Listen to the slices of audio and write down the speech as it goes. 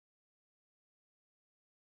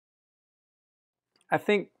I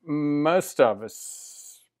think most of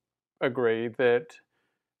us agree that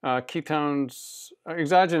exogenous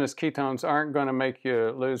ketones aren't going to make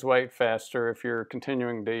you lose weight faster if you're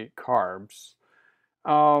continuing to eat carbs.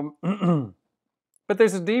 But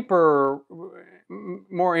there's a deeper,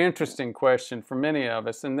 more interesting question for many of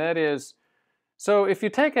us, and that is, so if you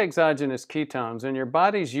take exogenous ketones and your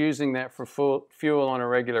body's using that for fuel on a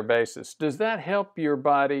regular basis, does that help your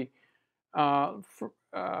body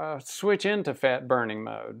switch into fat burning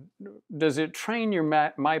mode? Does it train your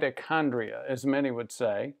mitochondria, as many would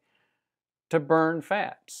say, to burn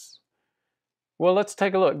fats? Well, let's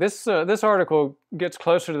take a look. This article gets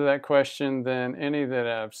closer to that question than any that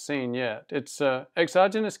I've seen yet. It's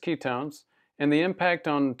exogenous ketones and the impact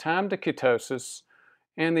on time to ketosis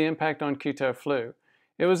and the impact on keto flu.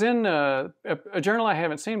 It was in a journal I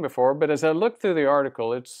haven't seen before, but as I looked through the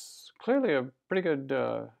article, it's clearly a pretty good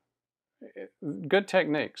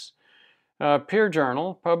techniques. Peer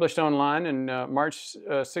journal, published online in March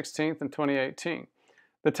 16th in 2018.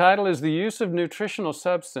 The title is The Use of Nutritional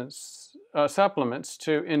Supplements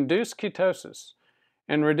to Induce Ketosis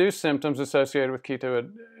and Reduce Symptoms Associated with Keto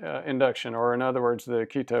Induction, or in other words, the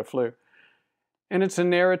keto flu. And it's a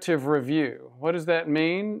narrative review. What does that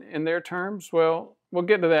mean in their terms? Well, we'll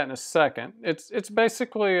get to that in a second. It's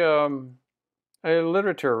basically a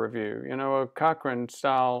literature review, you know, a Cochrane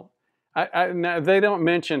style. Now, they don't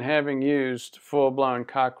mention having used full-blown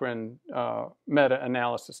Cochrane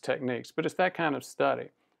meta-analysis techniques, but it's that kind of study.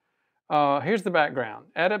 Here's the background.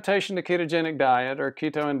 Adaptation to ketogenic diet or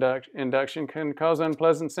keto induction can cause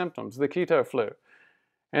unpleasant symptoms, the keto flu,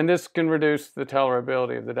 and this can reduce the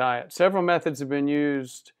tolerability of the diet. Several methods have been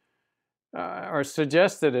used or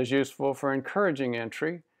suggested as useful for encouraging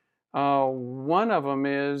entry. One of them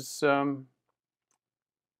is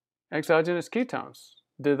exogenous ketones.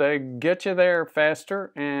 Do they get you there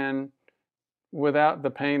faster and without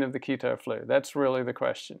the pain of the keto flu? That's really the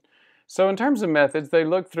question. So in terms of methods, they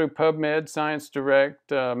look through PubMed, Science Direct,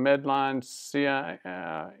 Medline,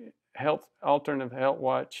 Health, Alternative Health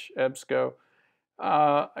Watch, EBSCO,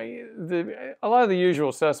 a lot of the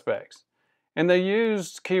usual suspects. And they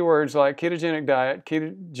used keywords like ketogenic diet,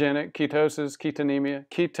 ketogenic, ketosis, ketonemia,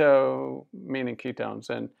 keto meaning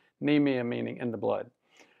ketones, and anemia meaning in the blood.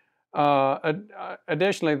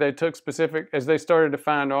 Additionally, they took specific, as they started to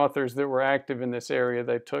find authors that were active in this area,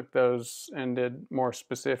 they took those and did more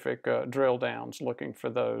specific drill downs looking for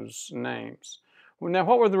those names. Well, now,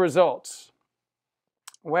 what were the results?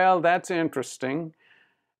 Well, that's interesting,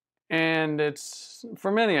 and it's, for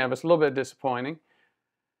many of us, a little bit disappointing.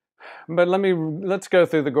 But let's go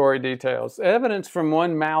through the gory details. Evidence from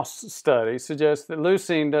one mouse study suggests that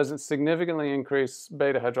leucine doesn't significantly increase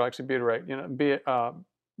beta-hydroxybutyrate, you know,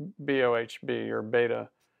 BOHB or beta.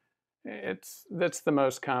 That's the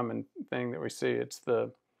most common thing that we see. It's I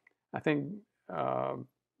think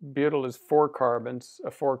butyl is 4 carbons, a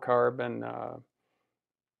 4-carbon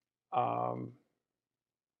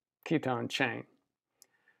ketone chain.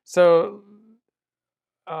 So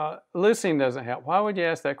leucine doesn't help. Why would you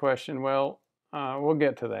ask that question? Well, we'll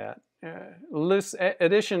get to that.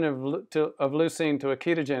 Addition of leucine to a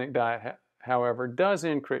ketogenic diet, however, does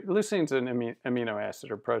increase. Leucine's an amino acid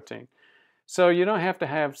or protein. So you don't have to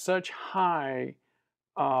have such high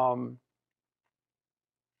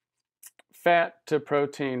fat to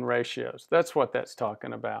protein ratios. That's what that's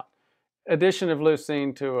talking about. Addition of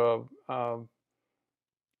leucine to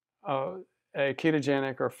a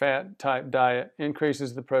ketogenic or fat type diet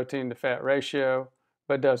increases the protein to fat ratio,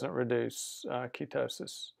 but doesn't reduce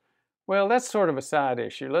ketosis. Well, that's sort of a side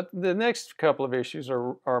issue. The next couple of issues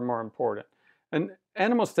are more important. And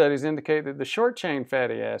animal studies indicate that the short-chain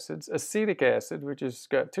fatty acids, acetic acid, which has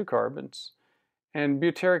got 2 carbons, and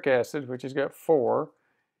butyric acid, which has got 4,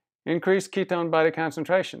 increase ketone body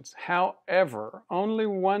concentrations. However, only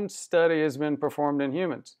one study has been performed in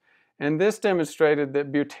humans, and this demonstrated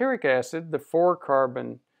that butyric acid, the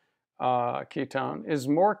 4-carbon ketone, is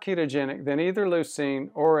more ketogenic than either leucine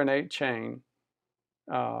or an 8-chain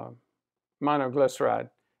monoglyceride.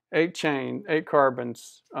 8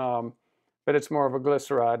 carbons, but it's more of a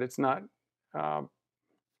glyceride. It's not.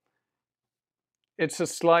 It's a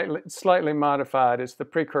slightly modified. It's the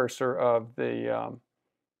precursor of the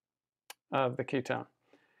ketone.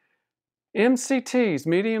 MCTs,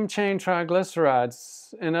 medium chain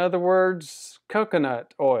triglycerides, in other words,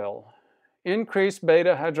 coconut oil, increase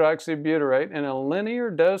beta hydroxybutyrate in a linear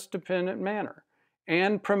dose-dependent manner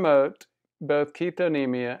and promote both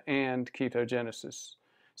ketonemia and ketogenesis.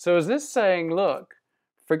 So is this saying, look,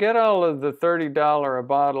 forget all of the $30 a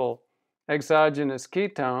bottle exogenous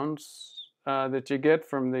ketones that you get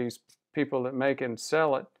from these people that make and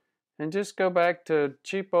sell it and just go back to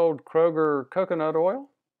cheap old Kroger coconut oil?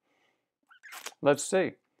 Let's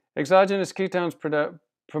see. Exogenous ketones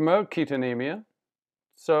promote ketonemia,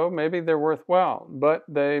 so maybe they're worthwhile, but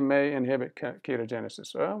they may inhibit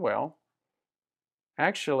ketogenesis. Well,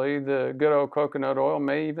 actually, the good old coconut oil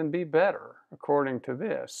may even be better, according to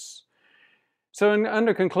this. So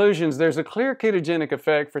under conclusions, there's a clear ketogenic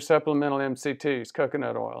effect for supplemental MCTs,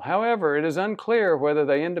 coconut oil. However, it is unclear whether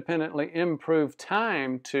they independently improve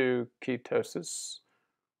time to ketosis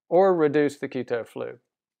or reduce the keto flu.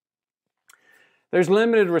 There's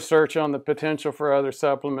limited research on the potential for other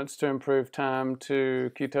supplements to improve time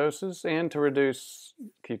to ketosis and to reduce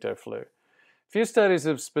keto flu. Few studies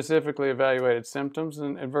have specifically evaluated symptoms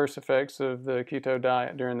and adverse effects of the keto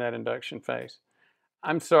diet during that induction phase.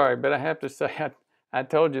 I'm sorry, but I have to say, I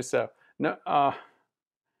told you so. No,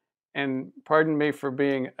 and pardon me for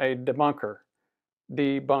being a debunker.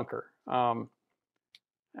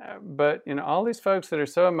 But you know, all these folks that are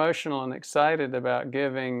so emotional and excited about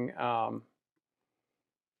giving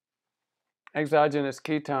exogenous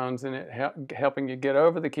ketones and it helping you get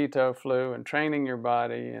over the keto flu and training your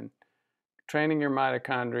body and training your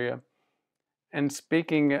mitochondria. And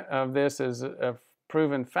speaking of this as a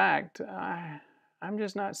proven fact, I'm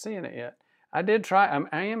just not seeing it yet. I did try,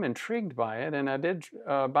 I am intrigued by it, and I did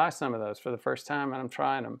buy some of those for the first time, and I'm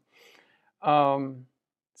trying them.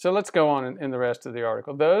 So let's go on in the rest of the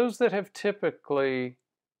article. Those that have typically,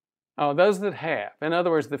 those that have, in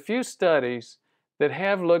other words, the few studies that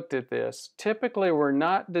have looked at this typically were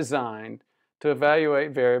not designed to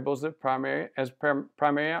evaluate variables as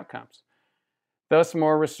primary outcomes. Thus,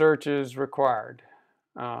 more research is required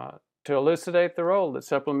to elucidate the role that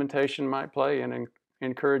supplementation might play in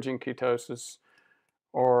encouraging ketosis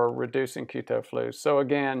or reducing keto flu. So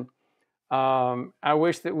again, I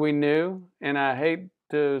wish that we knew, and I hate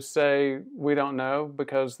to say we don't know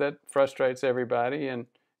because that frustrates everybody, and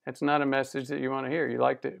it's not a message that you want to hear.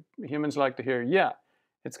 Humans like to hear, yeah,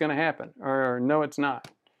 it's going to happen, or no, it's not.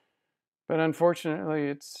 But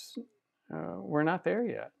unfortunately, we're not there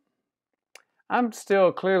yet. I'm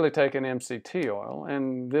still clearly taking MCT oil,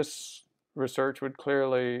 and this research would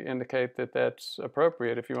clearly indicate that that's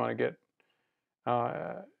appropriate if you want to get,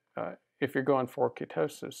 if you're going for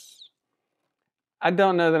ketosis. I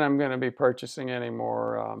don't know that I'm going to be purchasing any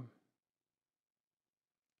more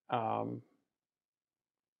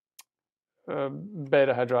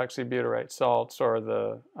beta-hydroxybutyrate salts or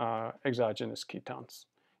the exogenous ketones.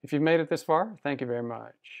 If you've made it this far, thank you very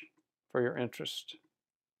much for your interest.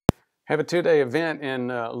 Have a two-day event in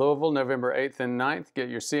Louisville, November 8th and 9th. Get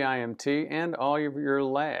your CIMT and all of your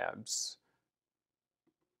labs.